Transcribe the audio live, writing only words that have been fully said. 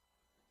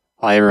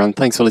Hi everyone,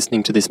 thanks for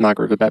listening to this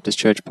Margaret River Baptist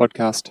Church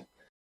podcast.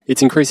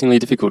 It's increasingly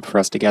difficult for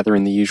us to gather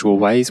in the usual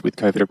ways with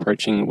COVID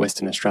approaching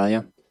Western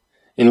Australia.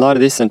 In light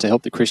of this and to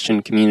help the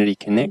Christian community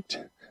connect,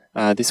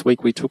 this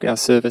week we took our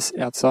service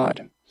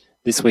outside.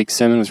 This week's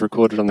sermon was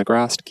recorded on the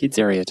grassed kids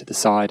area to the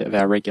side of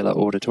our regular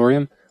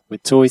auditorium,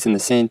 with toys in the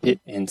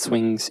sandpit and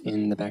swings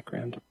in the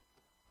background.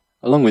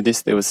 Along with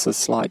this, there was a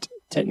slight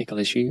technical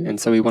issue,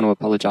 and so we want to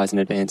apologise in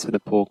advance for the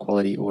poor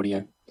quality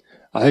audio.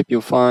 I hope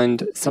you'll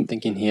find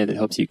something in here that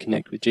helps you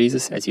connect with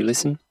Jesus as you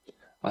listen.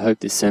 I hope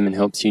this sermon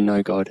helps you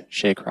know God,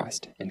 share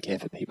Christ, and care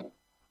for people.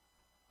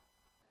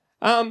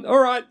 All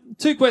right,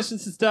 2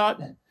 questions to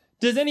start.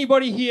 Does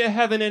anybody here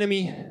have an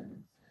enemy?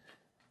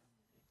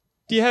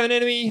 Do you have an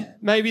enemy?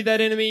 Maybe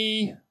that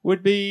enemy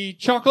would be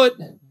chocolate.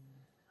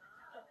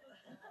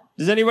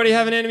 Does anybody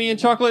have an enemy in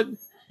chocolate?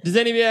 Does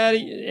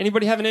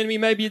anybody have an enemy?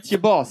 Maybe it's your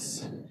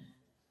boss.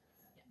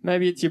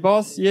 Maybe it's your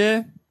boss,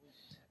 yeah?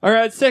 All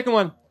right, second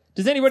one.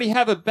 Does anybody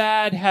have a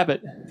bad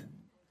habit?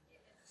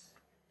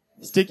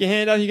 Stick your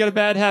hand up, you got a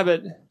bad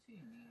habit.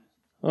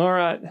 All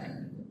right.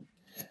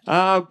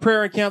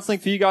 Prayer and counselling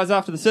for you guys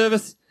after the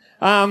service.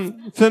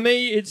 For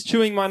me, it's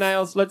chewing my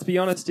nails. Let's be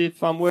honest,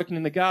 if I'm working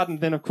in the garden,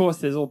 then of course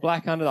there's all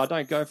black under it. I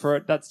don't go for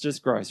it. That's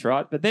just gross,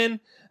 right? But then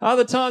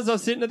other times I'm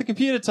sitting at the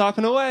computer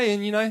typing away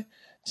and,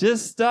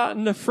 just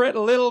starting to fret a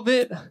little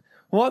bit.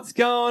 What's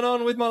going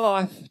on with my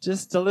life?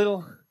 Just a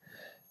little.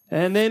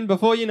 And then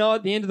before you know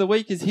it, the end of the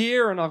week is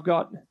here and I've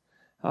got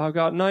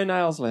no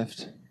nails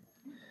left.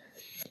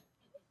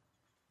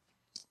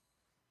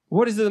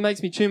 What is it that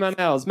makes me chew my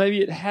nails?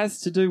 Maybe it has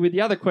to do with the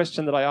other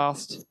question that I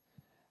asked.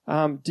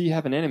 Do you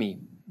have an enemy?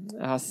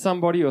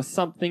 Somebody or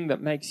something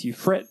that makes you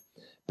fret?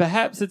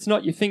 Perhaps it's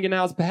not your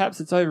fingernails. Perhaps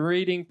it's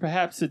overeating.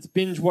 Perhaps it's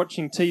binge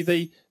watching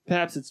TV.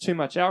 Perhaps it's too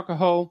much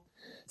alcohol.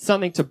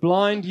 Something to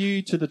blind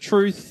you to the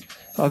truth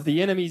of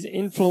the enemy's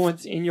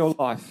influence in your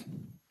life.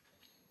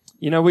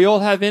 We all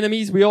have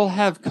enemies. We all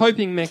have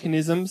coping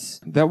mechanisms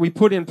that we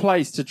put in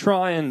place to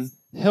try and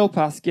help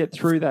us get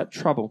through that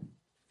trouble.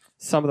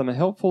 Some of them are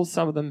helpful,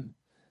 some of them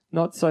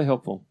not so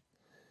helpful.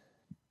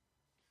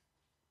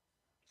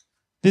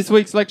 This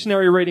week's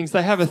lectionary readings,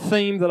 they have a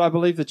theme that I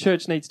believe the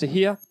church needs to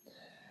hear.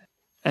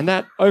 And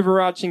that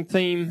overarching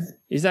theme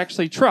is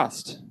actually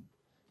trust.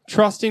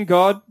 Trust in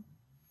God,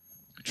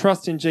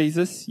 trust in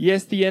Jesus.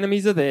 Yes, the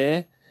enemies are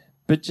there.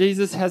 But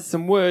Jesus has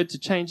some word to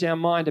change our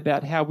mind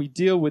about how we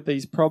deal with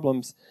these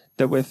problems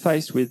that we're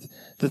faced with.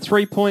 The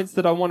 3 points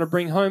that I want to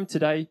bring home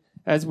today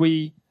as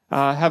we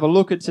have a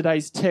look at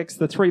today's text,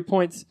 the 3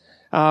 points,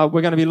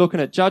 we're going to be looking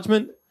at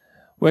judgment,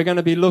 we're going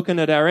to be looking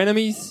at our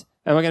enemies,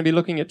 and we're going to be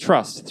looking at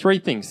trust. 3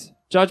 things: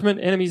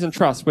 judgment, enemies, and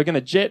trust. We're going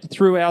to jet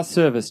through our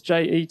service,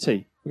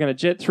 J.E.T. We're going to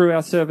jet through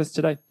our service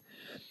today.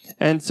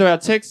 And so our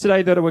text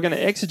today that we're going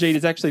to exegete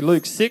is actually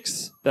Luke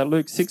 6, that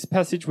Luke 6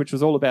 passage, which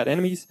was all about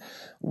enemies.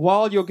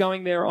 While you're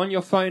going there on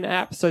your phone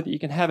app so that you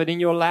can have it in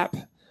your lap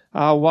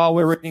while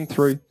we're reading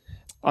through,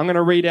 I'm going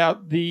to read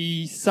out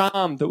the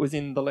psalm that was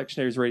in the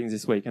lectionaries readings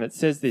this week. And it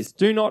says this: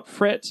 "Do not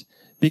fret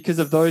because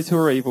of those who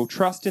are evil.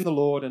 Trust in the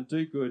Lord and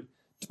do good.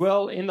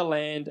 Dwell in the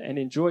land and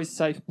enjoy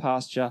safe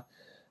pasture."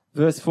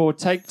 Verse 4,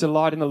 "Take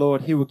delight in the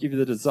Lord. He will give you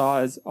the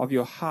desires of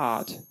your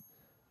heart."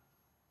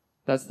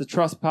 That's the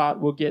trust part.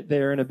 We'll get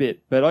there in a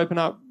bit. But open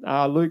up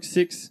Luke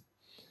 6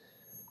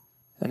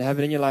 and have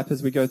it in your lap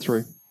as we go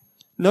through.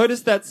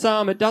 Notice that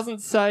psalm, it doesn't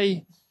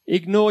say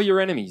ignore your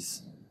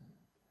enemies.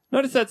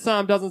 Notice that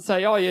psalm doesn't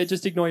say, oh yeah,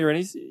 just ignore your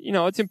enemies.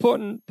 It's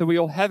important that we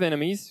all have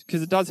enemies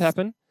because it does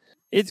happen.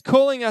 It's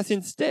calling us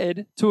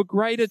instead to a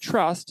greater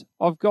trust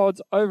of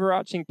God's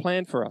overarching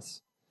plan for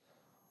us.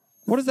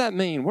 What does that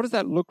mean? What does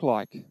that look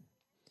like?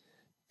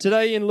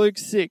 Today in Luke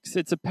 6,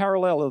 it's a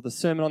parallel of the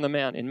Sermon on the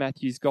Mount in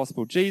Matthew's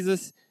Gospel.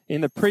 Jesus,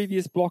 in the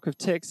previous block of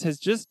text, has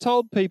just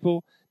told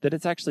people that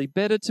it's actually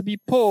better to be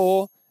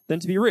poor than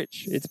to be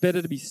rich. It's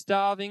better to be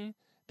starving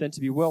than to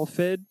be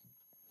well-fed.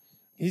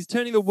 He's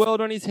turning the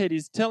world on his head.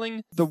 He's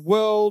telling the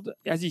world,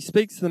 as he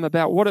speaks to them,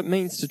 about what it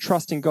means to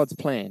trust in God's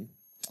plan.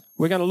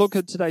 We're going to look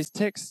at today's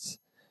texts,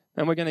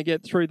 and we're going to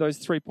get through those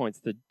 3 points: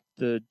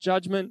 the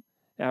judgment,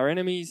 our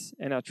enemies,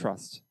 and our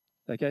trust.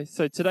 Okay,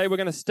 so today we're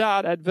going to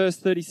start at verse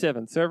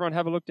 37. So everyone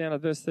have a look down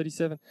at verse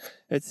 37.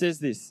 It says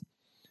this,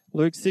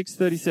 Luke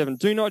 6:37,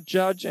 "Do not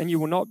judge, and you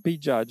will not be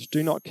judged.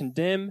 Do not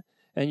condemn,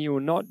 and you will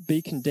not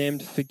be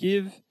condemned.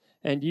 Forgive,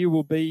 and you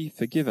will be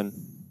forgiven."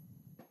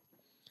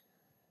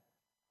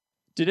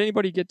 Did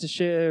anybody get to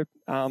share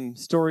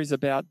stories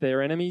about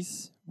their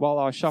enemies while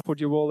I shuffled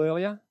you all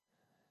earlier?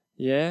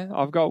 Yeah,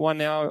 I've got one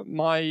now.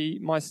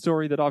 My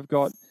story that I've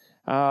got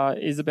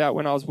is about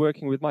when I was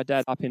working with my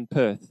dad up in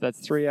Perth.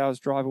 That's 3 hours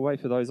drive away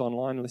for those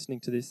online listening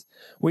to this.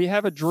 We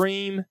have a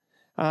dream.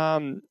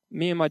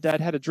 Me and my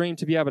dad had a dream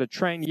to be able to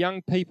train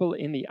young people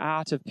in the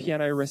art of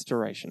piano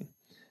restoration.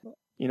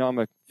 I'm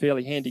a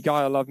fairly handy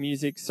guy. I love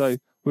music, so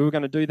we were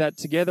going to do that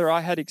together.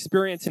 I had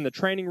experience in the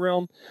training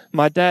realm.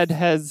 My dad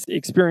has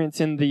experience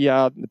in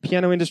the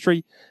piano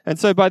industry. And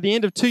so by the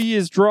end of 2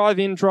 years drive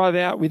in, drive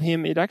out with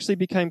him, it actually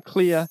became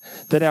clear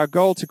that our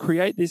goal to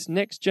create this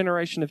next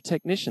generation of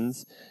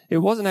technicians, it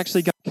wasn't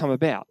actually going to come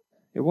about.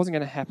 It wasn't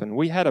going to happen.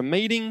 We had a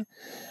meeting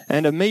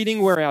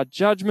where our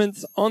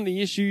judgments on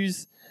the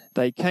issues,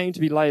 they came to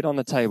be laid on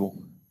the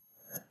table.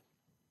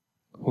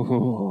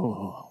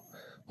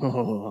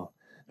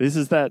 This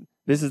is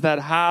that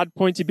hard,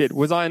 pointy bit.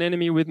 Was I an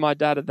enemy with my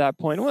dad at that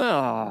point?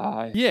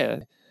 Well, yeah.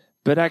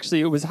 But actually,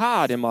 it was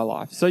hard in my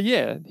life. So,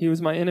 yeah, he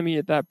was my enemy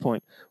at that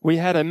point. We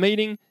had a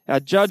meeting. Our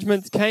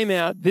judgments came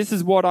out. This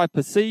is what I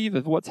perceive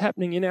of what's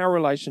happening in our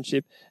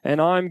relationship.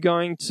 And I'm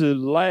going to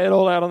lay it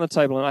all out on the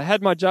table. And I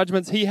had my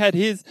judgments. He had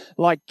his,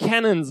 like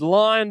cannons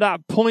lined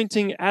up,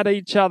 pointing at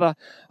each other.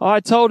 I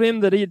told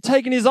him that he had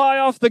taken his eye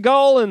off the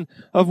goal and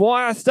of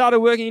why I started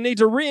working. He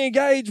needs to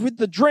re-engage with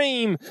the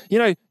dream.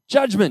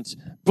 Judgment.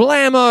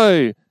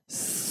 Blammo.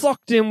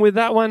 Socked him with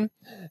that one.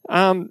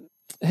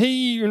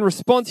 In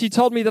response, he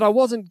told me that I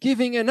wasn't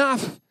giving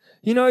enough.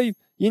 You're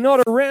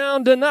not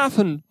around enough,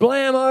 and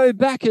blammo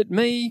back at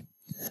me.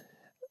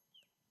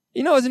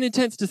 It was an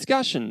intense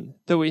discussion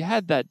that we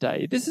had that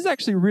day. This is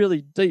actually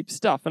really deep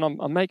stuff, and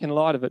I'm making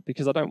light of it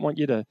because I don't want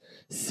you to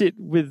sit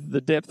with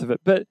the depth of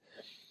it. But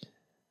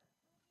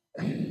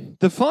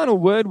the final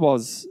word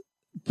was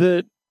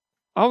that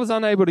I was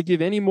unable to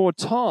give any more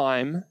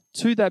time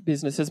to that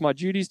business as my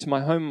duties to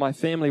my home and my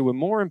family were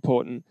more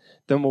important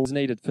than what was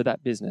needed for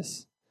that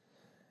business.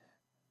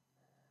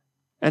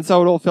 And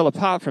so it all fell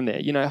apart from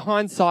there.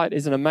 Hindsight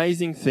is an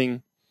amazing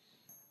thing.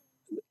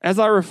 As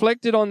I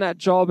reflected on that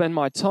job and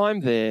my time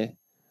there,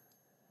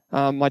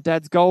 my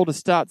dad's goal to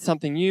start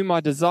something new,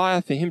 my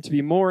desire for him to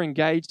be more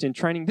engaged in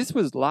training, this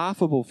was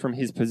laughable from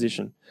his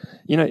position.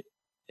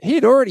 He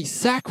had already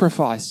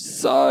sacrificed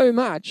so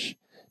much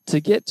to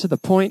get to the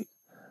point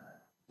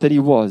that he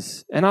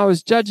was. And I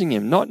was judging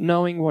him, not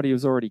knowing what he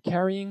was already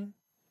carrying,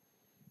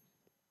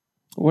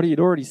 what he had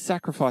already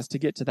sacrificed to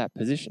get to that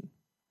position.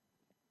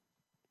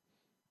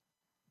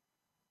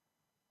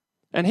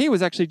 And he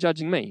was actually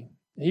judging me.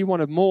 He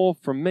wanted more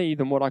from me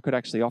than what I could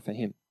actually offer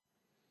him.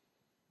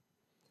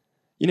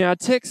 Our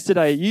text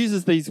today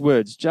uses these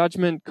words,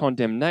 judgment,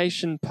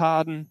 condemnation,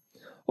 pardon.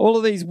 All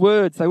of these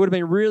words, they would have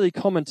been really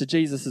common to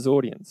Jesus'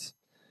 audience.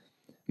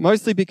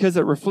 Mostly because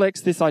it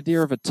reflects this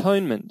idea of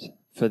atonement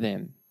for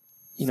them.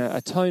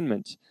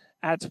 Atonement,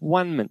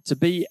 at-one-ment, to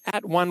be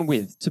at one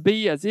with, to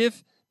be as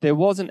if there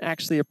wasn't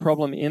actually a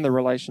problem in the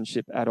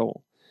relationship at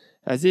all,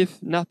 as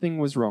if nothing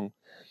was wrong.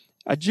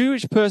 A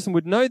Jewish person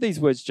would know these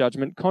words,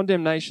 judgment,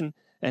 condemnation,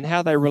 and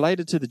how they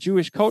related to the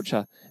Jewish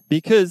culture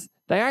because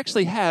they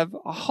actually have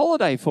a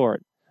holiday for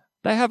it.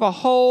 They have a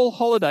whole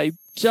holiday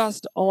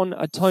just on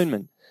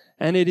atonement,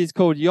 and it is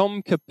called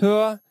Yom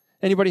Kippur.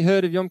 Anybody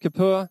heard of Yom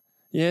Kippur?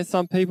 Yeah,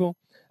 some people.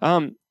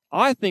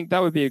 I think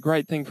that would be a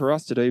great thing for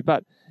us to do,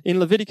 but in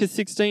Leviticus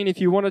 16,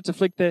 if you wanted to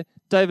flick the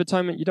Day of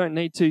Atonement, you don't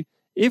need to.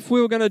 If we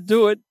were going to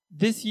do it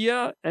this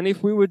year, and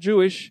if we were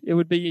Jewish, it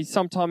would be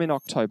sometime in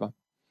October.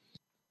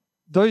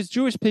 Those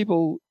Jewish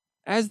people,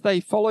 as they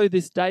follow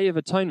this Day of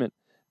Atonement,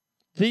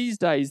 these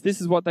days,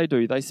 this is what they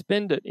do. They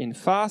spend it in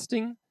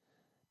fasting.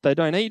 They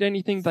don't eat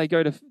anything. They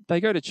go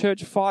to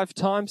church 5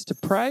 times to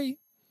pray.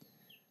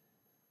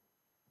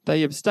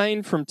 They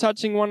abstain from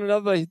touching one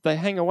another. They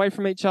hang away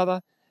from each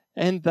other,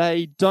 and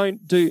they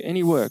don't do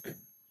any work.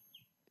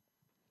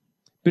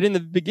 But in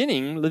the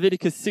beginning,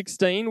 Leviticus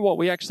 16, what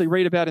we actually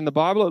read about in the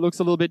Bible, it looks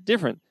a little bit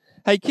different.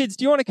 Hey, kids,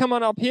 do you want to come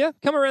on up here?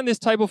 Come around this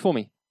table for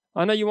me.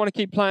 I know you want to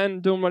keep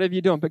playing, doing whatever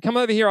you're doing, but come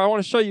over here. I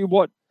want to show you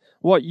what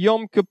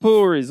Yom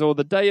Kippur is, or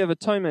the Day of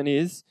Atonement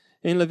is,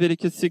 in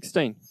Leviticus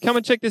 16. Come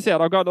and check this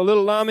out. I've got a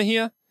little llama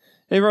here.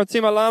 Everyone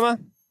see my llama?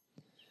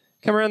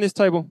 Come around this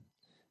table.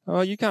 Oh,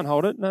 you can't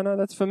hold it. No,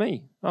 that's for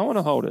me. I want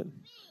to hold it.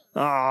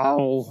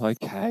 Oh,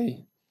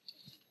 okay.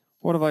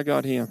 What have I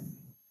got here?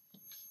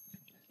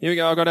 Here we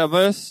go. I've got our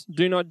verse.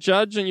 Do not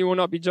judge, and you will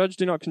not be judged.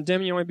 Do not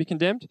condemn, you won't be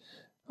condemned.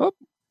 Oh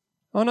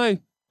no.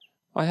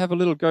 I have a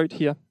little goat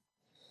here.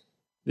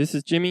 This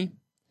is Jimmy.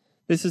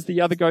 This is the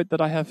other goat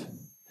that I have.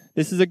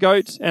 This is a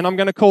goat, and I'm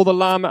going to call the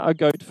llama a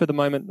goat for the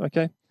moment,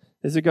 okay?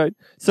 There's a goat.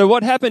 So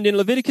what happened in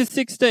Leviticus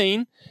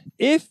 16,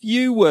 if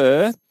you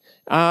were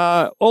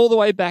all the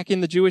way back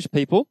in the Jewish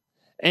people,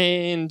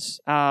 and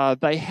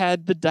they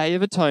had the Day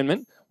of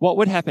Atonement, what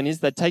would happen is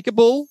they'd take a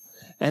bull,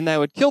 and they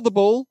would kill the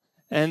bull,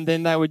 and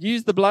then they would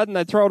use the blood, and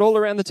they'd throw it all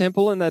around the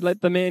temple, and they'd let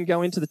the man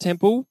go into the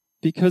temple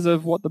because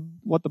of what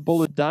the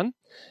bull had done.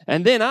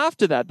 And then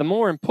after that, the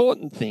more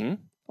important thing,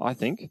 I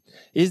think,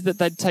 is that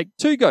they'd take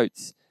 2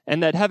 goats,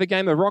 and they'd have a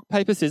game of rock,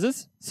 paper,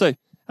 scissors. So, do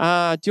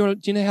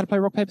you know how to play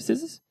rock, paper,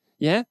 scissors?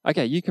 Yeah?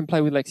 Okay, you can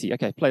play with Lexi.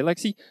 Okay, play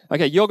Lexi.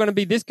 Okay, you're going to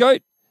be this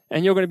goat,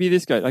 and you're going to be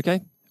this goat,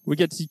 okay? We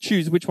get to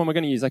choose which one we're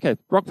going to use. Okay,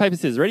 rock, paper,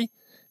 scissors. Ready?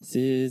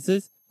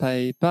 Scissors,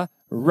 paper,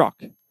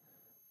 rock.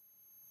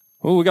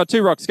 Oh, we got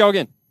 2 rocks. Go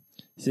again.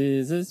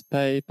 Scissors,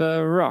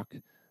 paper, rock.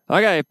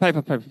 Okay,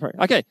 paper.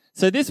 Okay,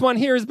 so this one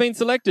here has been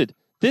selected.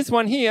 This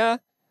one here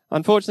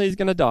Unfortunately, he's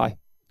going to die.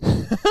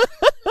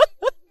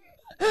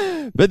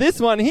 But this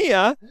one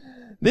here,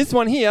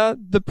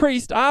 the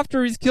priest,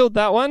 after he's killed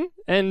that one,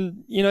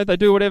 and, they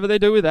do whatever they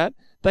do with that,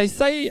 they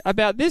say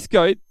about this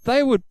goat,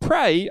 they would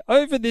pray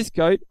over this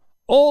goat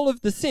all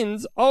of the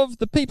sins of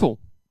the people.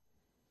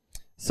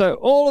 So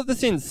all of the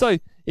sins. So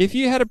if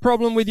you had a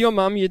problem with your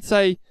mum, you'd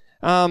say,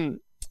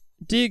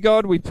 dear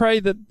God, we pray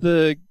that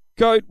the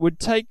goat would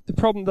take the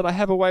problem that I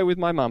have away with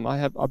my mum.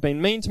 I've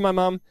been mean to my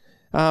mum.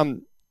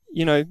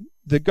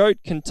 The goat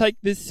can take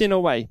this sin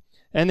away.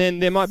 And then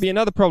there might be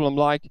another problem,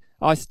 like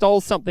I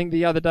stole something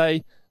the other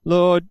day.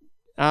 Lord,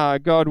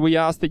 God, we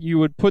ask that you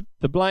would put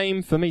the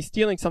blame for me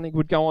stealing something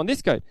would go on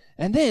this goat.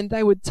 And then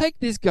they would take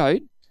this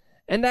goat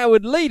and they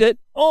would lead it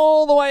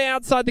all the way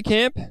outside the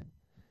camp,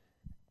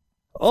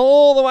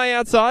 all the way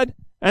outside,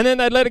 and then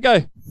they'd let it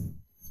go.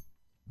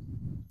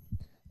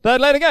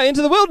 They'd let it go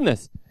into the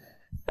wilderness.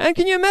 And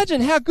can you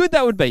imagine how good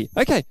that would be?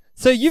 Okay,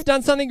 so you've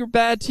done something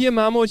bad to your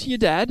mum or to your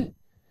dad,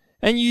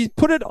 and you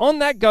put it on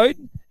that goat,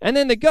 and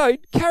then the goat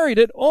carried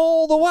it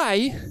all the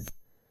way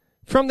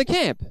from the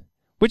camp,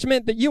 which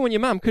meant that you and your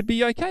mum could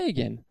be okay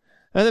again.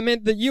 And it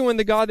meant that you and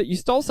the guy that you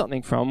stole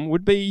something from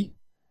would be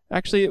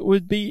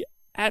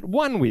at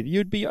one with.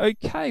 You'd be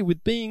okay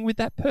with being with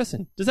that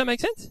person. Does that make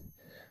sense?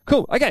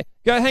 Cool. Okay,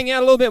 go hang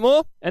out a little bit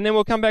more, and then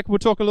we'll come back. We'll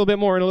talk a little bit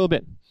more in a little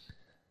bit.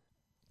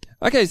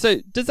 Okay, so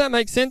does that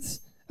make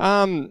sense?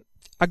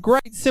 A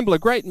great symbol, a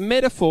great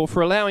metaphor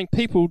for allowing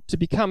people to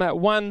become at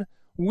one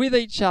with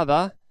each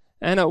other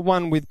and at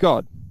one with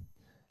God.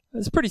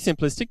 It's pretty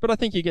simplistic, but I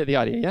think you get the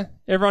idea, yeah?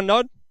 Everyone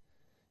nod?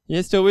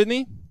 Yeah, still with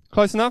me?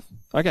 Close enough?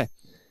 Okay.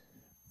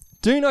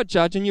 Do not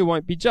judge and you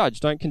won't be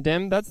judged. Don't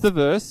condemn. That's the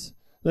verse.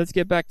 Let's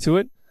get back to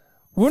it.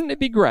 Wouldn't it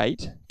be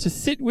great to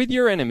sit with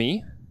your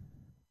enemy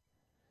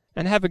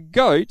and have a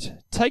goat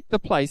take the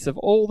place of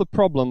all the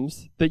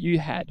problems that you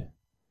had?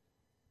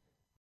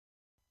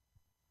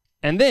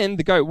 And then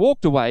the goat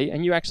walked away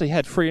and you actually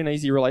had free and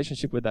easy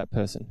relationship with that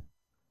person.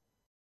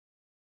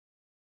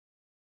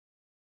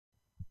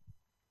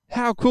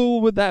 How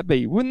cool would that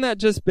be? Wouldn't that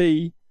just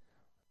be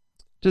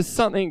just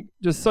something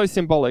just so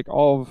symbolic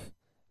of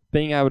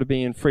being able to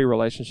be in free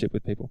relationship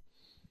with people?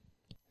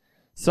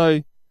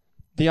 So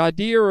the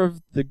idea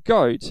of the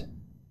goat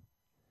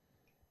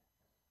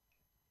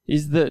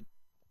is that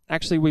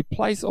actually we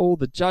place all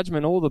the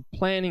judgment, all the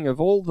planning of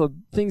all the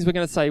things we're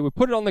going to say, we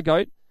put it on the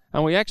goat,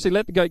 and we actually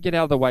let the goat get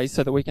out of the way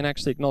so that we can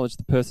actually acknowledge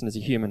the person as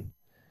a human.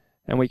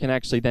 And we can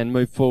actually then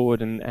move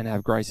forward and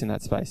have grace in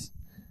that space.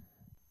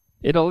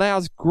 It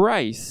allows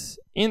grace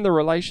in the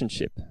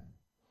relationship,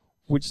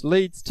 which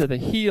leads to the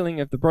healing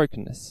of the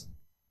brokenness.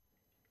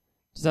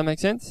 Does that make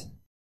sense?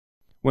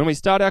 When we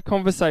start our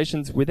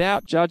conversations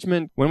without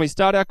judgment, when we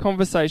start our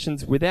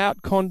conversations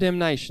without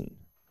condemnation,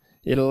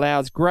 it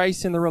allows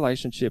grace in the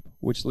relationship,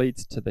 which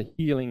leads to the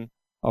healing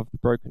of the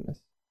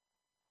brokenness.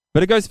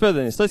 But it goes further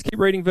than this. Let's keep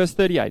reading verse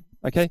 38,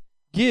 okay?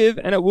 Give,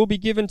 and it will be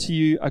given to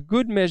you, a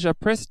good measure,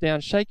 pressed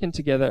down, shaken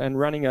together, and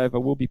running over,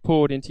 will be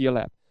poured into your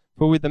lap.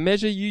 For with the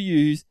measure you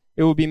use,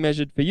 it will be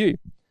measured for you.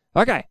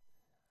 Okay.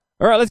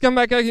 All right, let's come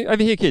back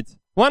over here, kids.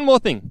 One more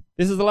thing.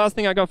 This is the last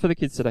thing I got for the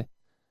kids today.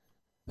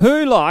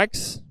 Who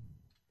likes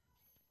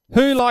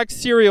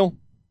cereal?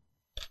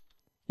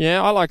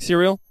 Yeah, I like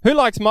cereal. Who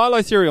likes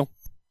Milo cereal?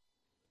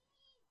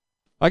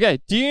 Okay,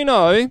 do you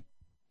know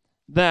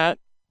that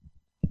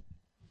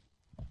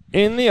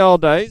in the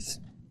old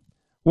days,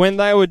 when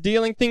they were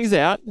dealing things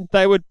out,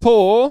 they would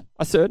pour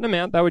a certain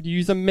amount, they would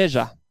use a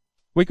measure.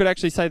 We could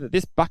actually say that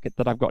this bucket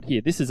that I've got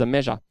here, this is a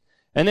measure.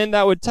 And then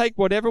they would take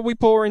whatever we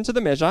pour into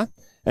the measure,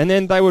 and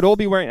then they would all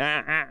be wearing,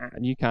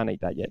 and you can't eat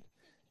that yet.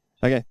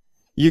 Okay.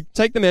 You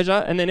take the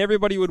measure, and then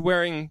everybody would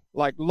wearing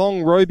like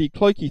long roby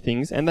cloaky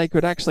things, and they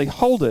could actually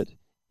hold it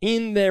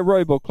in their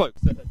robe or cloak.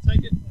 So they'd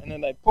take it, and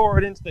then they'd pour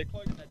it into their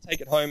cloak, and they'd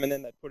take it home, and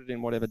then they'd put it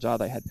in whatever jar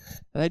they had.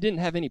 And they didn't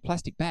have any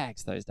plastic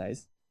bags those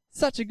days.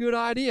 Such a good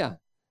idea.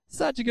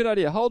 Such a good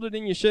idea. Hold it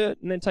in your shirt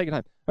and then take it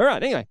home. All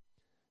right, anyway.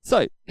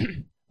 So,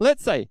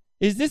 let's say,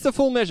 is this a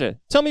full measure?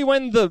 Tell me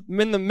when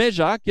the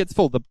measure gets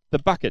full, the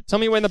bucket. Tell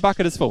me when the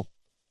bucket is full.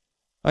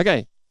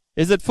 Okay.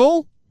 Is it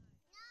full?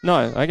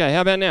 No. Okay,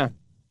 how about now?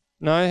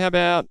 No, how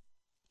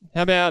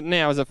about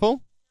now? Is it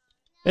full?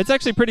 It's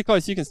actually pretty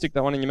close. You can stick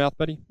that one in your mouth,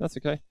 buddy. That's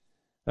okay.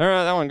 All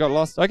right, that one got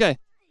lost. Okay.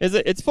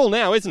 It's full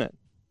now, isn't it?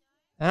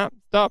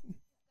 Stop.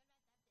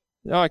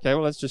 Okay,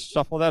 well, let's just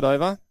shuffle that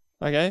over.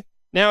 Okay.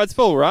 Now it's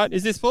full, right?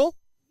 Is this full?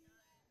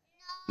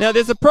 No. Now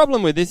there's a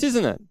problem with this,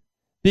 isn't it?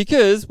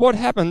 Because what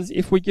happens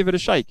if we give it a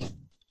shake?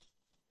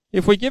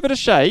 If we give it a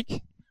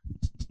shake,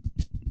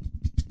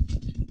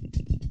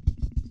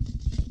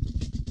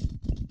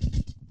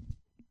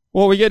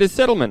 what we get is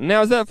settlement.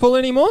 Now is that full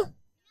anymore?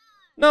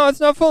 No, it's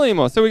not full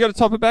anymore. So we've got to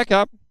top it back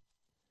up.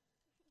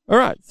 All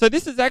right. So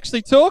this is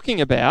actually talking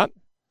about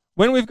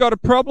when we've got a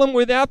problem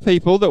with our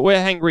people that we're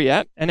angry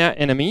at and our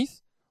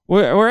enemies.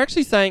 We're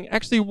actually saying,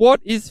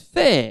 what is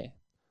fair?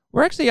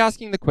 We're actually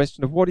asking the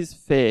question of what is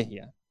fair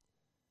here.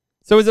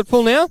 So is it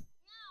full now?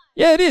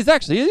 Yeah, it is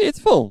actually. It's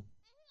full.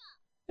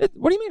 What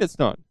do you mean it's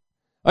not?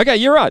 Okay,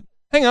 you're right.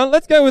 Hang on,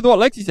 let's go with what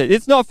Lexi said.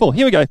 It's not full.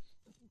 Here we go.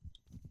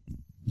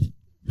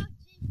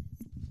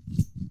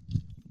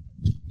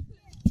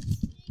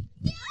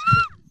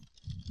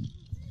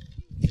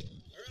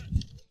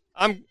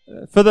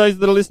 For those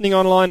that are listening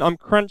online, I'm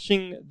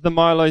crunching the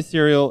Milo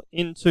cereal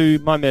into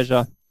my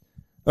measure.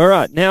 All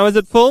right, now is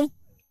it full?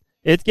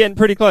 It's getting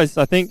pretty close,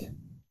 I think.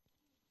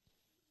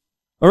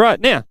 All right,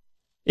 now,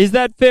 is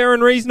that fair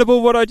and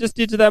reasonable what I just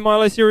did to that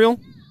Milo cereal?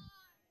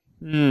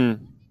 Feel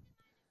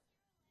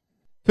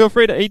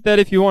free to eat that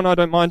if you want, I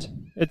don't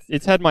mind.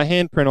 It's had my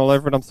handprint all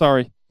over it, I'm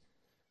sorry.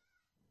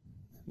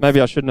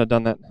 Maybe I shouldn't have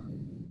done that.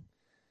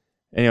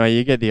 Anyway,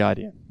 you get the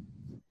idea.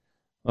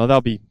 Well,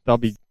 they'll be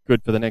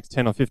good for the next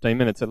 10 or 15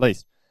 minutes at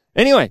least.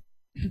 Anyway,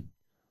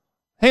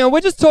 hang on, we're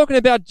just talking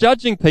about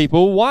judging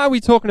people. Why are we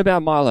talking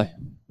about Milo,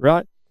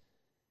 right?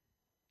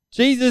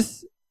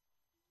 Jesus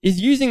is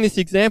using this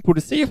example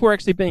to see if we're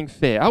actually being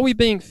fair. Are we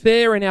being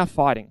fair in our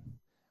fighting?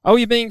 Are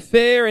we being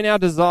fair in our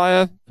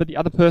desire for the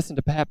other person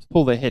to perhaps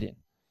pull their head in?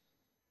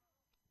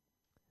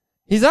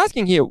 He's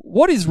asking here,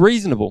 what is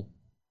reasonable?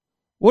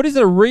 What is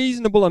a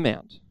reasonable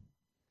amount?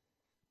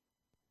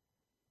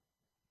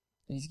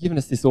 And he's given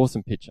us this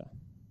awesome picture.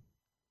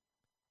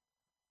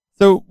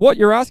 So what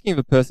you're asking of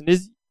a person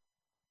is,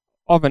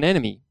 of an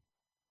enemy,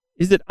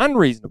 is it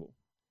unreasonable?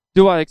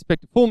 Do I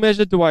expect a full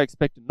measure? Do I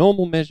expect a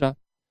normal measure?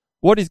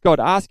 What is God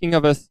asking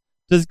of us?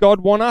 Does God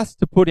want us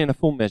to put in a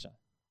full measure?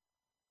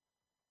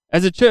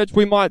 As a church,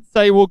 we might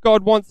say, well,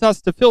 God wants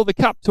us to fill the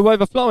cup to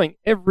overflowing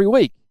every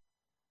week.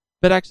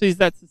 But actually, is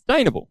that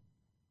sustainable?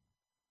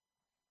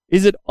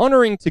 Is it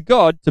honoring to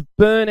God to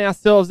burn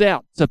ourselves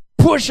out, to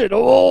push it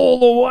all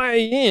the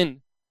way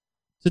in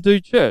to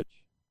do church?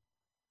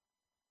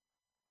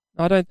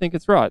 I don't think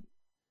it's right.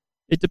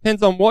 It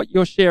depends on what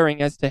you're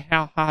sharing as to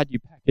how hard you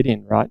pack it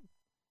in, right?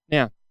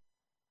 Now,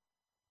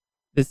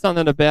 there's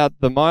something about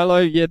the Milo,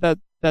 yeah,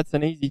 that's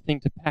an easy thing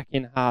to pack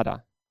in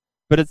harder.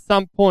 But at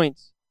some point,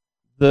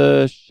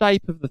 the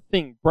shape of the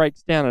thing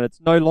breaks down and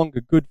it's no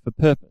longer good for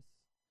purpose.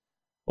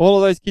 All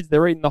of those kids,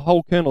 they're eating the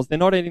whole kernels. They're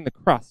not eating the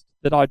crust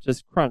that I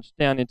just crunched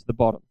down into the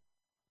bottom.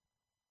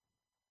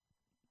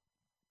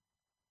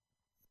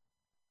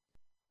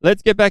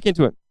 Let's get back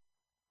into it.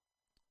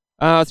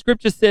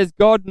 Scripture says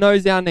God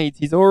knows our needs.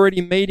 He's already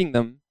meeting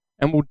them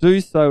and will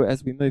do so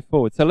as we move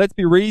forward. So let's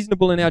be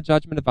reasonable in our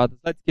judgment of others.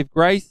 Let's give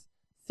grace,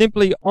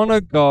 simply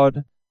honor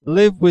God,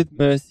 live with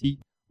mercy,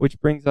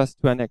 which brings us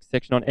to our next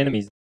section on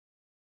enemies.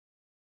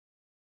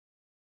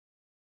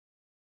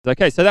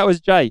 Okay, so that was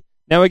J.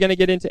 Now we're going to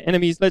get into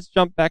enemies. Let's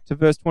jump back to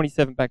verse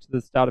 27, back to the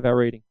start of our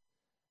reading.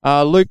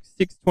 Luke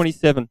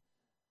 6:27.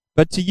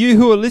 But to you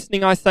who are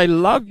listening, I say,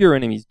 love your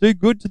enemies. Do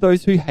good to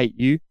those who hate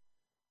you.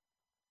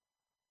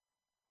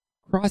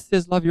 Christ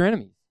says, love your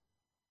enemies.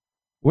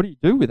 What do you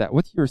do with that?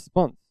 What's your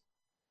response?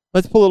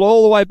 Let's pull it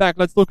all the way back.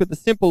 Let's look at the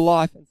simple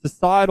life and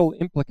societal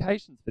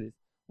implications for this.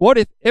 What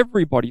if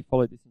everybody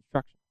followed this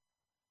instruction?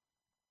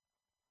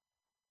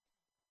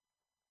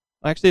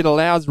 Actually, it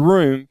allows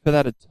room for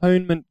that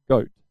atonement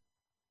goat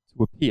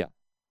to appear.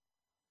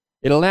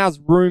 It allows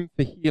room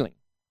for healing.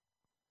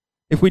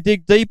 If we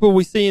dig deeper,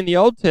 we see in the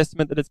Old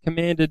Testament that it's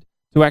commanded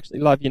to actually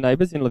love your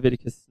neighbors in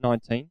Leviticus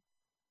 19.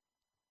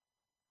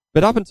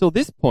 But up until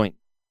this point,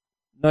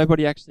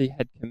 nobody actually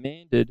had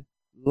commanded,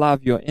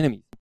 love your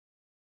enemies.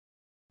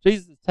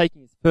 Jesus is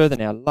taking us further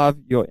now, love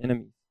your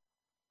enemies.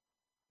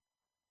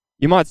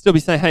 You might still be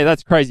saying, hey,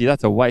 that's crazy,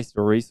 that's a waste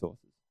of resources.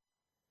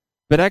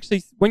 But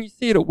actually, when you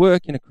see it at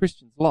work in a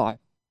Christian's life,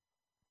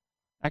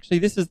 actually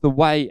this is the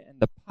way and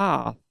the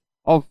path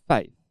of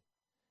faith.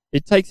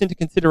 It takes into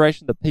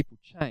consideration that people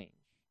change.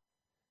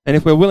 And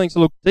if we're willing to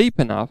look deep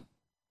enough,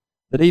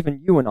 that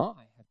even you and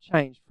I have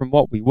changed from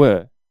what we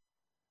were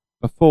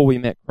before we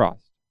met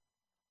Christ.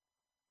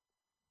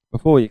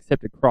 Before we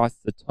accepted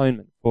Christ's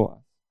atonement for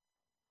us.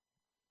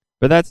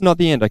 But that's not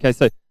the end. Okay,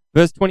 so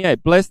verse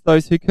 28, bless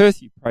those who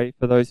curse you, pray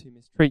for those who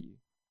mistreat you.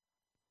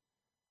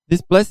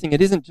 This blessing,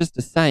 it isn't just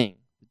a saying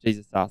that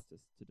Jesus asked us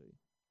to do.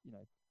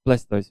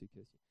 Bless those who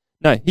curse you.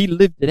 No, he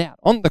lived it out.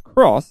 On the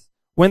cross,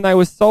 when they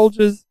were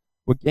soldiers,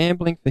 were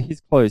gambling for his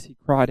clothes, he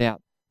cried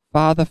out,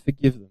 Father,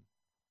 forgive them.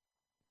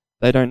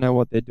 They don't know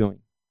what they're doing.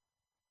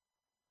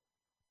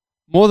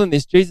 More than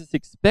this, Jesus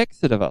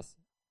expects it of us.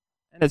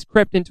 And has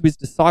crept into his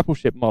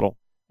discipleship model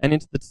and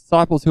into the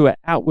disciples who are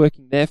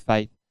outworking their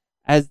faith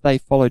as they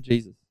follow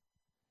Jesus.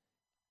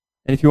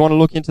 And if you want to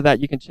look into that,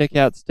 you can check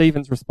out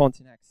Stephen's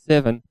response in Acts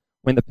 7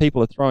 when the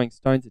people are throwing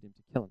stones at him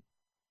to kill him.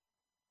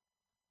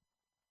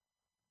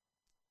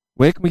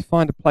 Where can we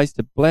find a place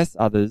to bless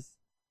others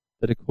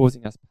that are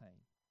causing us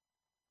pain?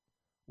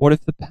 What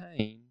if the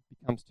pain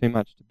becomes too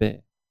much to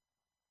bear?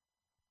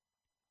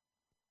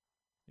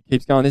 It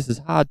keeps going. This is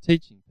hard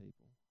teaching,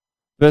 people.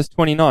 Verse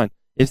 29.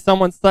 If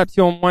someone slaps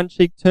you on one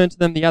cheek, turn to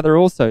them the other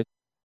also.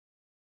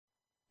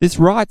 This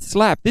right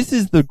slap, this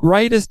is the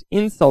greatest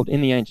insult in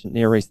the ancient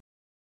Near East.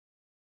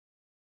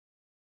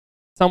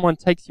 Someone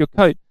takes your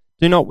coat,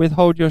 do not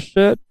withhold your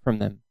shirt from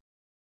them.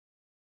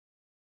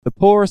 The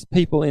poorest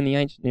people in the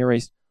ancient Near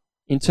East,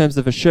 in terms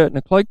of a shirt and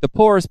a cloak, the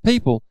poorest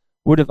people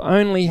would have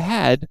only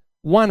had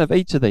one of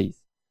each of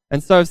these.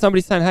 And so if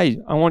somebody's saying, hey,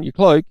 I want your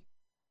cloak,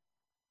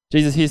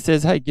 Jesus here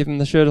says, hey, give them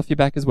the shirt off your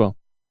back as well.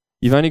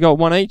 You've only got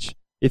one each.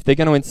 If they're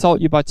going to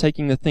insult you by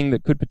taking the thing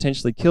that could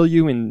potentially kill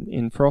you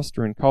in frost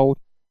or in cold,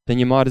 then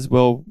you might as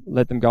well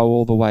let them go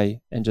all the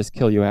way and just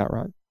kill you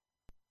outright.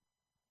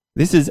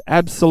 This is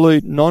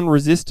absolute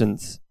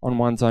non-resistance on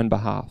one's own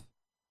behalf.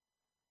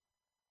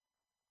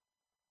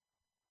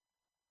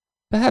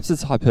 Perhaps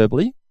it's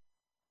hyperbole.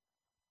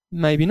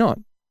 Maybe not.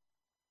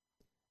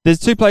 There's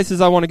two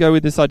places I want to go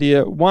with this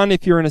idea. One,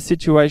 if you're in a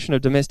situation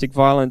of domestic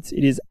violence,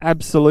 it is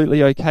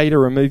absolutely okay to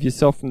remove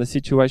yourself from the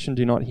situation.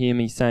 Do not hear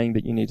me saying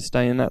that you need to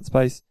stay in that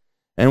space.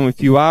 And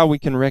if you are, we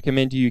can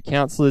recommend to you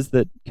counselors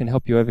that can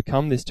help you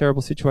overcome this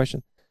terrible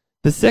situation.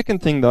 The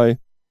second thing, though,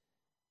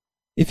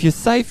 if you're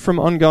safe from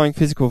ongoing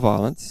physical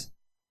violence,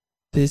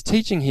 there's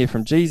teaching here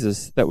from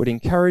Jesus that would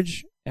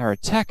encourage our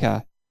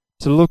attacker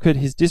to look at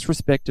his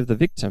disrespect of the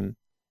victim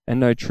and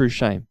know true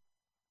shame.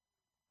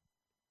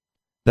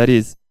 That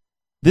is,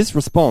 this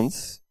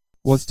response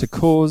was to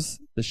cause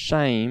the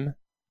shame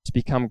to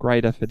become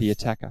greater for the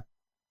attacker.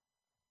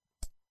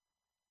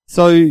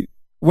 So,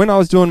 when I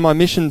was doing my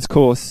missions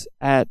course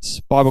at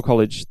Bible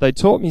College, they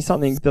taught me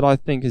something that I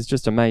think is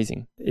just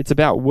amazing. It's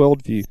about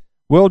worldview.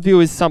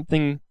 Worldview is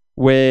something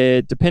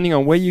where, depending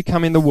on where you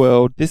come in the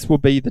world, this will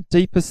be the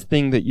deepest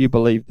thing that you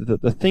believe,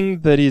 the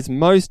thing that is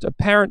most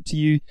apparent to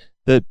you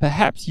that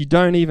perhaps you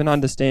don't even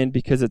understand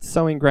because it's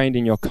so ingrained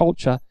in your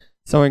culture,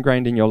 so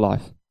ingrained in your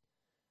life.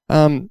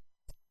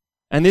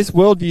 And this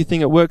worldview thing,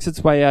 it works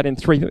its way out in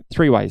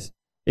three ways.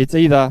 It's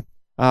either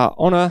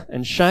honor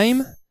and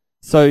shame.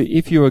 So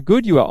if you are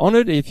good, you are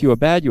honored. If you are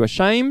bad, you are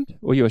shamed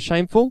or you are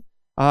shameful.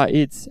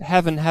 It's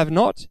have and have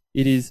not.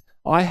 It is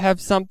I have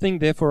something,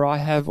 therefore I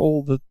have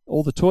all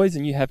the toys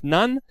and you have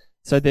none.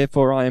 So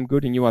therefore I am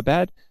good and you are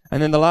bad.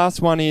 And then the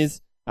last one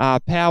is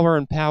power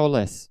and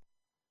powerless.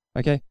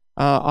 Okay,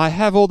 I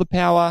have all the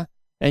power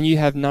and you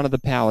have none of the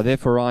power.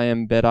 Therefore I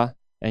am better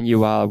and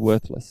you are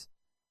worthless.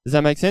 Does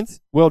that make sense?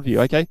 Worldview.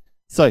 Okay.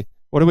 So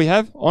what do we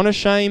have? Honor,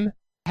 shame,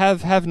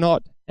 have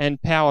not,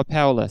 and power,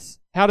 powerless.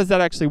 How does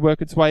that actually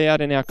work its way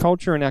out in our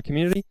culture, in our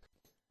community?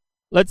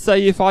 Let's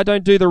say if I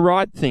don't do the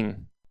right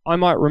thing, I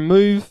might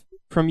remove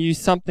from you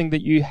something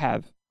that you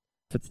have.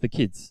 If it's the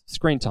kids,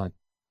 screen time.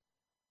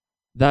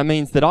 That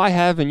means that I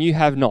have and you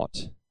have not.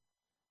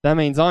 That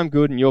means I'm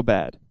good and you're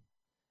bad.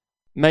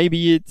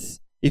 Maybe it's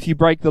if you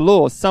break the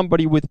law,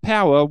 somebody with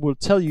power will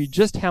tell you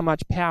just how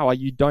much power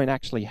you don't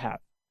actually have.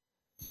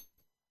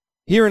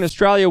 Here in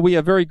Australia, we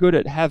are very good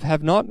at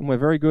have not, and we're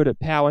very good at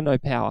power, no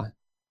power.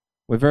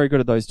 We're very good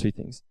at those two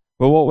things.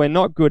 But what we're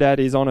not good at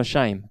is honor,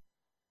 shame.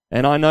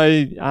 And I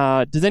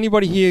know, does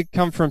anybody here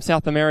come from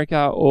South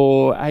America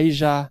or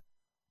Asia,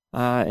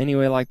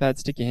 anywhere like that?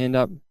 Stick your hand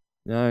up.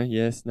 No,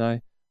 yes, no.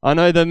 I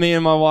know that me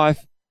and my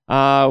wife,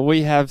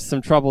 we have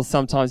some trouble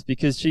sometimes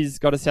because she's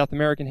got a South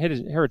American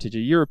heritage, a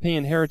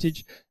European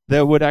heritage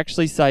that would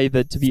actually say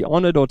that to be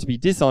honored or to be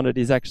dishonored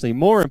is actually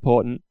more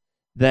important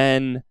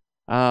than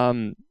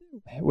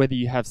whether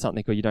you have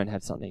something or you don't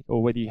have something,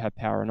 or whether you have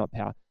power or not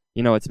power.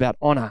 You know, it's about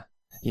honor.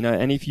 You know,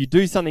 and if you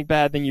do something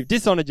bad, then you've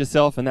dishonored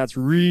yourself, and that's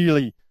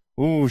really,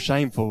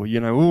 shameful. You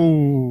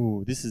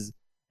know, this is...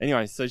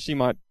 Anyway, so she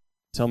might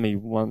tell me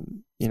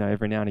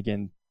every now and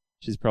again,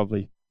 she's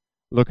probably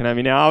looking at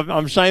me now.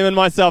 I'm shaming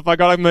myself. I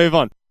got to move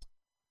on.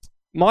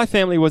 My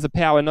family was a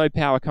power, no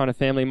power kind of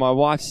family. My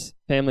wife's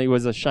family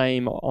was a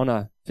shame,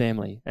 honor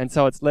family. And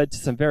so it's led to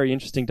some very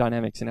interesting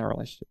dynamics in our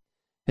relationship.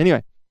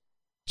 Anyway,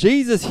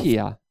 Jesus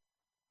here,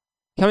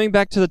 coming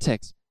back to the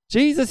text,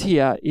 Jesus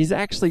here is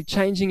actually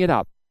changing it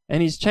up.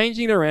 And he's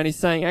changing it around. He's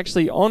saying,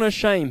 actually, honor,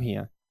 shame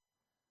here.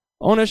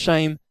 Honor,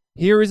 shame.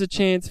 Here is a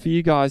chance for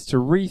you guys to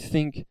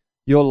rethink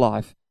your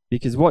life,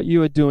 because what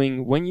you are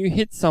doing when you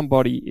hit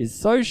somebody is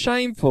so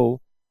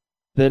shameful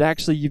that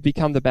actually you've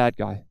become the bad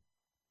guy.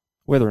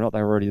 Whether or not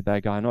they were already the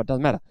bad guy or not,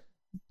 doesn't matter.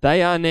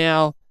 They are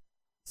now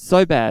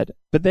so bad.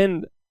 But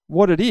then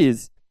what it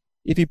is,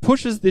 if he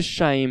pushes this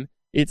shame,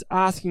 it's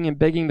asking and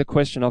begging the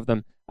question of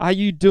them, are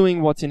you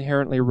doing what's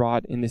inherently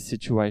right in this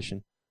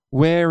situation?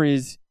 Where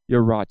is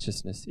your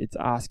righteousness? It's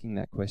asking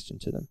that question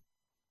to them.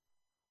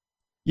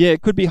 Yeah,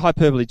 it could be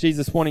hyperbole,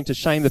 Jesus wanting to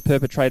shame the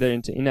perpetrator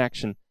into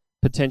inaction,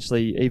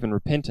 potentially even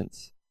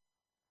repentance.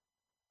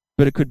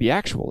 But it could be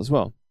actual as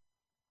well.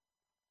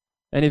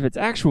 And if it's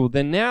actual,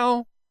 then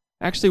now,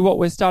 actually what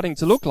we're starting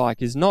to look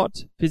like is not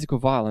physical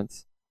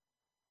violence,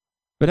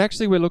 but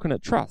actually we're looking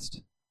at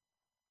trust.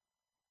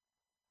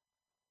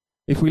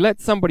 If we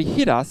let somebody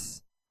hit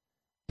us,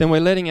 then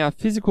we're letting our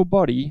physical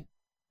body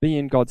be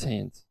in God's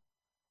hands.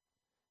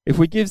 If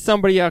we give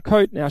somebody our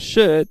coat and our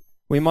shirt,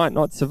 we might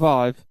not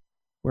survive.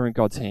 We're in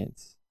God's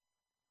hands.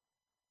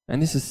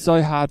 And this is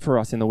so hard for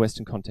us in the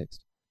Western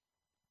context.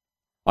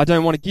 I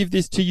don't want to give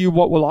this to you,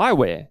 what will I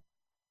wear?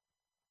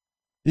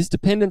 This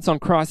dependence on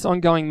Christ's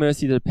ongoing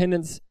mercy, the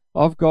dependence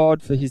of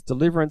God for his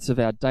deliverance of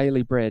our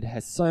daily bread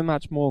has so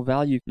much more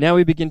value. Now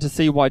we begin to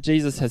see why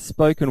Jesus has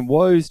spoken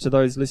woes to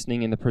those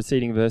listening in the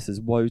preceding verses,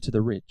 woe to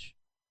the rich.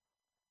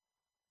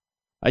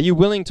 Are you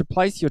willing to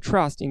place your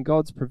trust in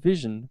God's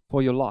provision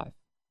for your life?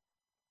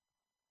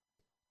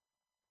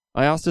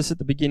 I asked us at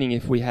the beginning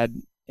if we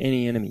had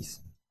any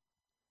enemies.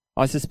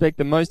 I suspect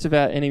that most of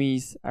our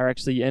enemies are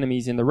actually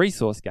enemies in the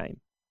resource game.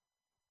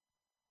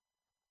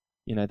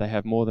 You know, they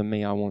have more than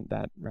me, I want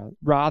that.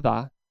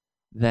 Rather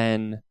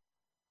than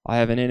I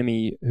have an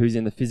enemy who's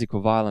in the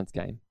physical violence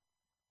game.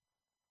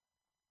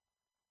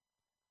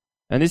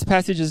 And this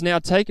passage has now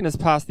taken us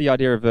past the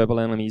idea of verbal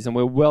enemies, and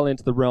we're well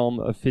into the realm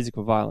of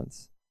physical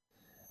violence.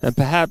 And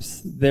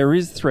perhaps there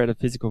is threat of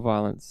physical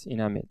violence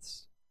in our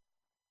midst.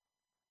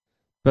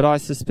 But I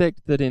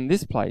suspect that in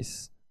this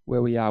place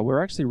where we are,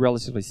 we're actually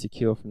relatively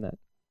secure from that.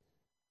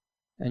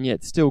 And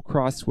yet still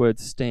Christ's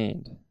words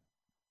stand.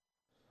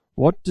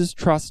 What does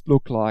trust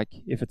look like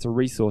if it's a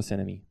resource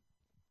enemy?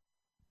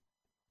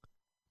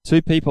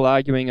 Two people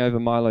arguing over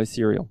Milo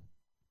cereal.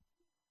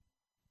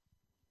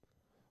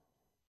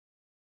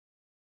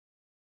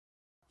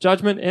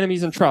 Judgment,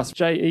 enemies, and trust.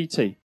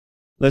 J.E.T.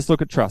 Let's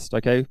look at trust,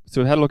 okay?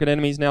 So we've had a look at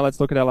enemies, now let's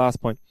look at our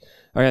last point.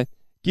 Okay,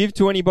 give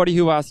to anybody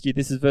who asks you.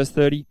 This is verse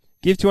 30.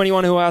 Give to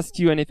anyone who asks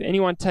you, and if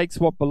anyone takes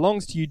what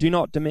belongs to you, do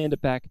not demand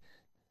it back.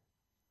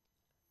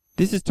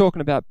 This is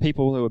talking about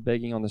people who are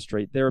begging on the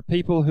street. There are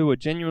people who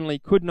genuinely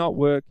could not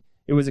work.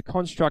 It was a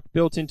construct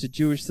built into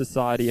Jewish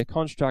society, a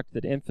construct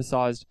that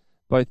emphasized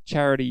both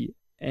charity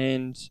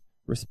and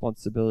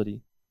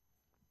responsibility.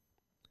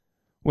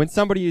 When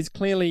somebody who's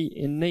clearly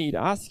in need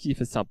asks you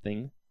for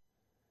something,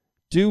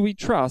 do we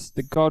trust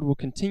that God will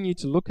continue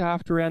to look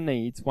after our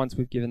needs once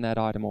we've given that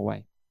item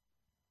away?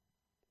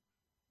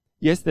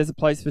 Yes, there's a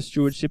place for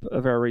stewardship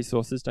of our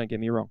resources, don't get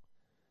me wrong.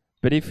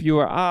 But if you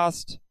are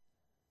asked,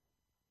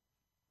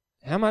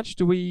 how much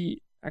do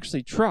we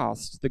actually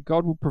trust that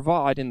God will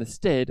provide in the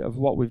stead of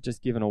what we've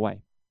just given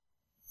away?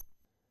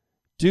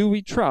 Do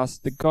we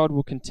trust that God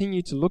will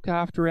continue to look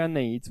after our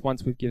needs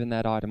once we've given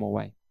that item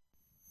away?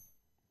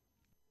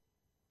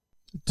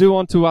 Do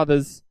unto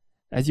others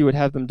as you would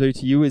have them do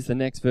to you is the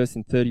next verse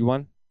in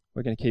 31.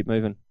 We're going to keep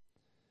moving.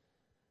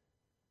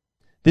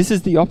 This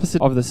is the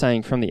opposite of the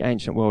saying from the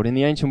ancient world. In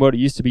the ancient world, it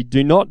used to be,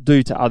 do not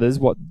do to others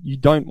what you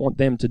don't want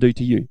them to do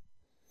to you.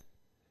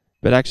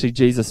 But actually,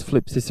 Jesus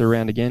flips this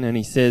around again, and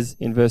he says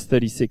in verse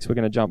 36, we're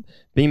going to jump,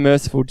 be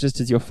merciful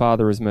just as your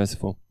Father is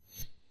merciful.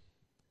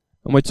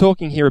 And we're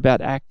talking here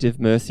about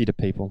active mercy to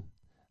people.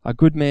 A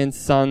good man's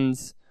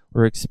sons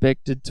were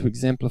expected to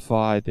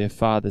exemplify their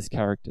father's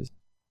characters.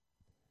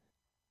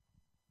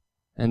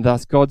 And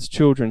thus God's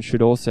children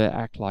should also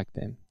act like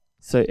them.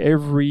 So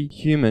every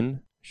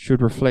human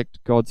should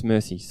reflect God's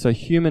mercy. So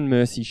human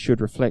mercy should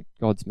reflect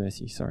God's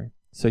mercy,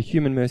 So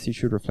human mercy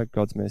should reflect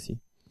God's mercy.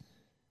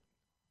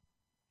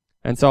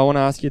 And so I want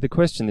to ask you the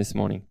question this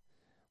morning.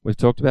 We've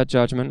talked about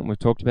judgment, and we've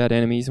talked about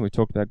enemies, and we've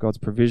talked about God's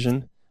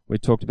provision.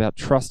 We've talked about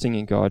trusting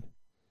in God.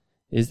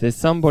 Is there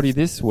somebody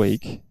this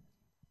week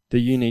that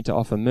you need to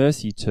offer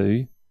mercy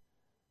to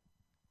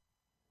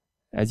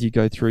as you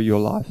go through your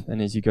life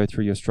and as you go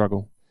through your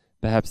struggle?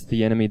 Perhaps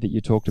the enemy that you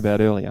talked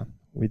about earlier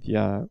with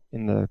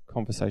in the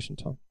conversation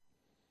time.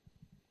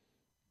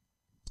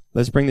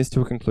 Let's bring this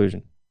to a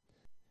conclusion.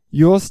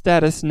 Your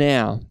status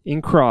now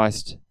in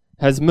Christ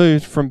has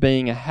moved from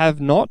being a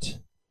have-not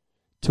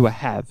to a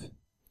have.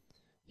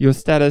 Your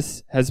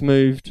status has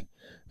moved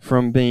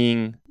from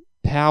being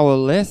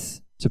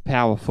powerless to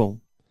powerful.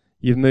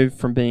 You've moved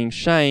from being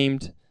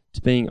shamed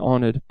to being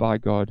honored by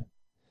God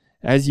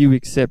as you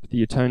accept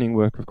the atoning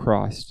work of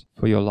Christ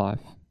for your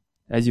life,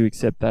 as you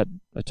accept that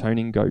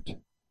atoning goat,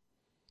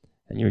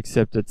 and you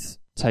accept it's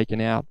taken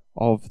out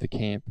of the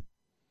camp.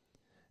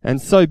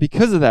 And so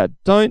because of that,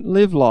 don't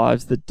live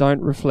lives that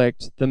don't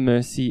reflect the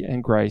mercy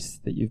and grace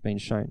that you've been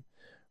shown.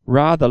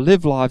 Rather,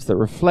 live lives that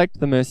reflect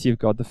the mercy of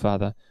God the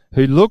Father,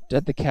 who looked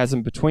at the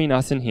chasm between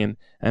us and him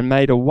and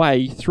made a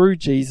way through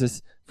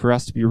Jesus for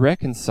us to be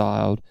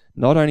reconciled,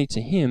 not only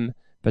to him,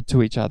 but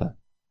to each other.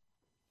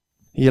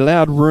 He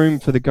allowed room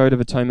for the goat of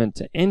atonement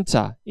to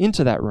enter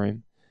into that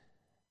room,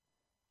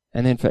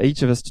 and then for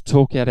each of us to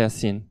talk out our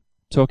sin,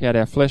 talk out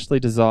our fleshly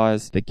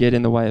desires that get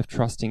in the way of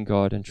trusting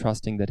God and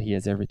trusting that he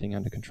has everything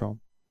under control.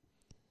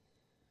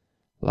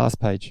 Last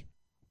page.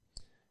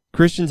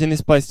 Christians in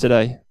this place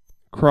today,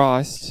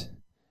 Christ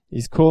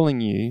is calling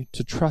you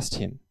to trust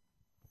him.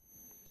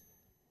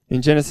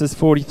 In Genesis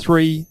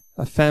 43,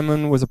 a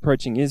famine was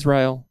approaching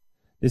Israel.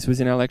 This was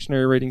in our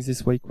lectionary readings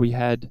this week. We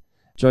had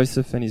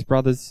Joseph and his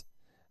brothers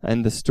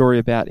and the story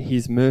about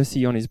his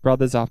mercy on his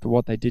brothers after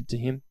what they did to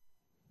him.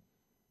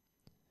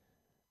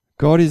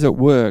 God is at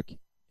work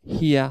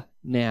here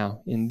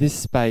now in this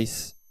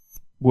space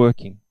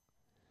working.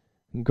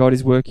 And God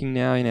is working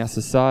now in our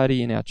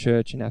society, in our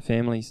church, in our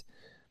families.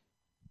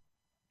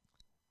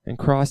 And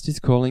Christ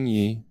is calling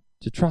you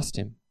to trust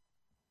him.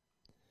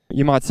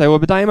 You might say, well,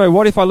 but Damo,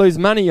 what if I lose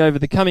money over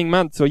the coming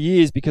months or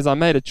years because I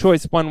made a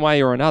choice one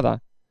way or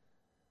another?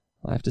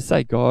 I have to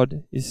say,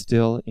 God is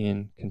still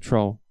in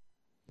control.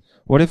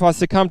 What if I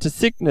succumb to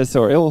sickness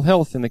or ill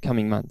health in the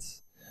coming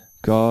months?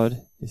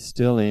 God is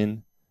still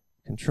in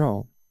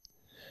control.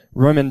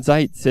 Romans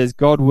 8 says,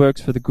 God works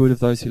for the good of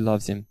those who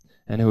loves him,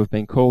 and who have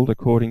been called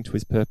according to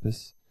his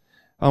purpose.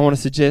 I want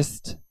to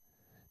suggest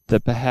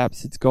that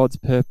perhaps it's God's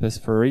purpose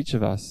for each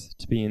of us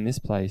to be in this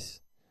place,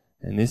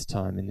 and this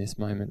time, in this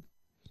moment,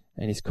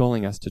 and he's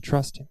calling us to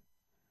trust him.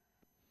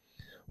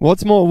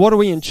 What's more, what are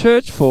we in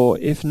church for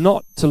if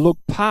not to look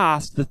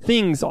past the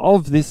things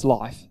of this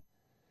life?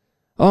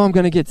 Oh, I'm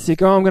going to get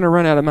sick. Oh, I'm going to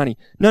run out of money.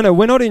 No,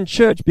 we're not in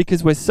church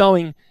because we're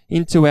sowing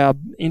into our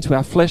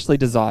fleshly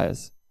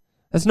desires.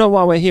 That's not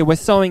why we're here. We're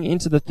sowing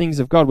into the things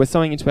of God. We're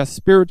sowing into our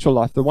spiritual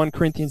life, the 1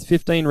 Corinthians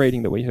 15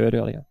 reading that we heard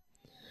earlier.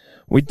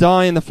 We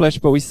die in the flesh,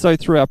 but we sow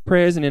through our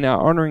prayers and in our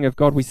honoring of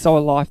God. We sow a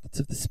life that's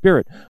of the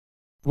Spirit.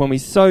 When we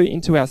sow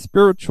into our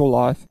spiritual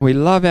life, we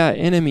love our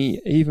enemy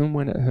even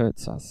when it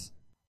hurts us.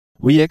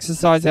 We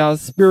exercise our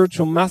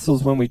spiritual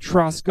muscles when we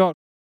trust God.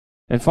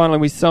 And finally,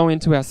 we sow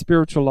into our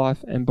spiritual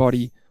life and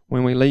body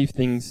when we leave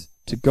things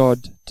to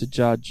God to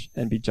judge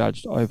and be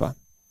judged over.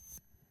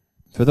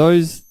 For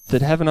those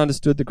that haven't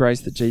understood the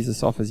grace that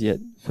Jesus offers yet,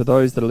 for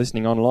those that are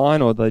listening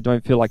online or they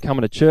don't feel like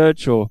coming to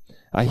church or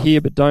are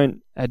here but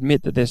don't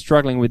admit that they're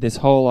struggling with this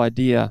whole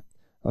idea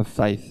of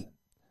faith,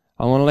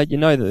 I want to let you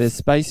know that there's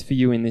space for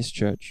you in this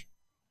church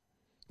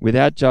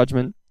without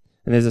judgment,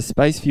 and there's a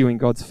space for you in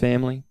God's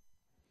family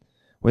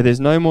where there's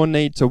no more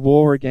need to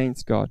war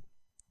against God,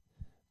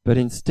 but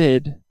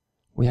instead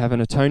we have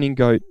an atoning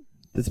goat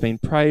that's been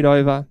prayed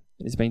over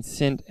and has been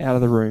sent out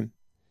of the room.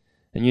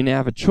 And you now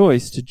have a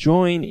choice to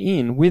join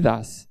in with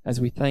us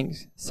as we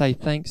say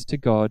thanks to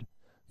God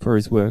for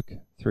his work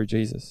through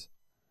Jesus.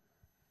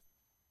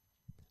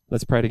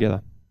 Let's pray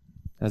together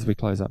as we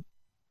close up.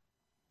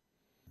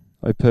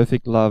 O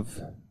perfect love,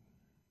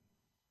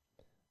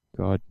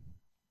 God,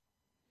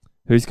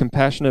 whose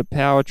compassionate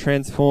power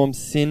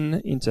transforms sin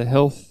into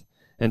health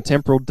and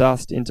temporal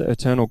dust into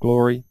eternal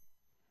glory.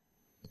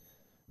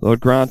 Lord,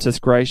 grant us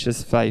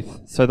gracious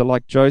faith, so that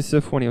like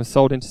Joseph when he was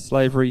sold into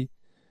slavery,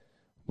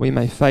 we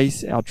may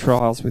face our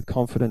trials with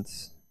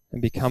confidence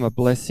and become a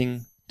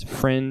blessing to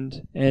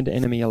friend and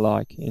enemy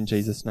alike, in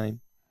Jesus' name.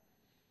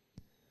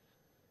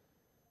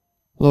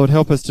 Lord,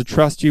 help us to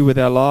trust you with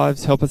our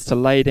lives. Help us to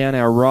lay down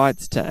our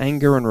rights to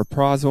anger and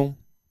reprisal,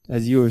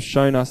 as you have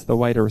shown us the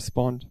way to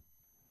respond.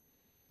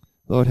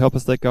 Lord, help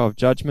us let go of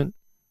judgment.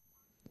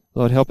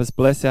 Lord, help us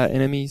bless our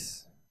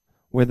enemies,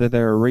 whether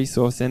they're a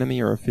resource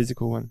enemy or a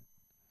physical one.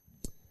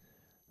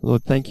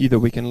 Lord, thank you that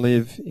we can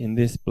live in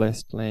this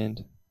blessed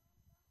land.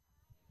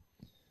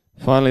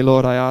 Finally,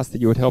 Lord, I ask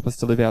that you would help us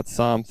to live out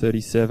Psalm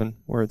 37,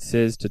 where it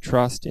says to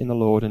trust in the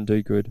Lord and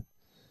do good.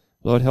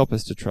 Lord, help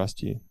us to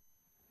trust you.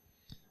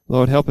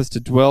 Lord, help us to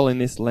dwell in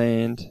this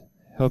land.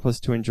 Help us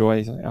to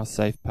enjoy our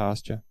safe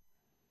pasture.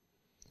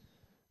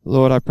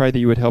 Lord, I pray that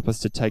you would help us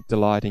to take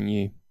delight in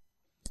you.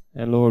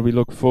 And Lord, we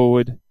look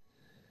forward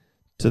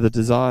to the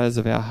desires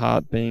of our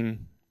heart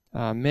being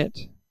met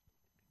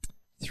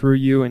through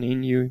you and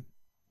in you,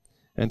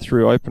 and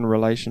through open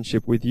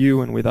relationship with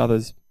you and with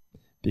others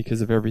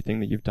because of everything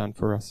that you've done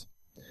for us.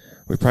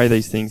 We pray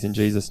these things in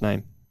Jesus'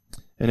 name.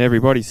 And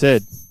everybody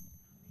said,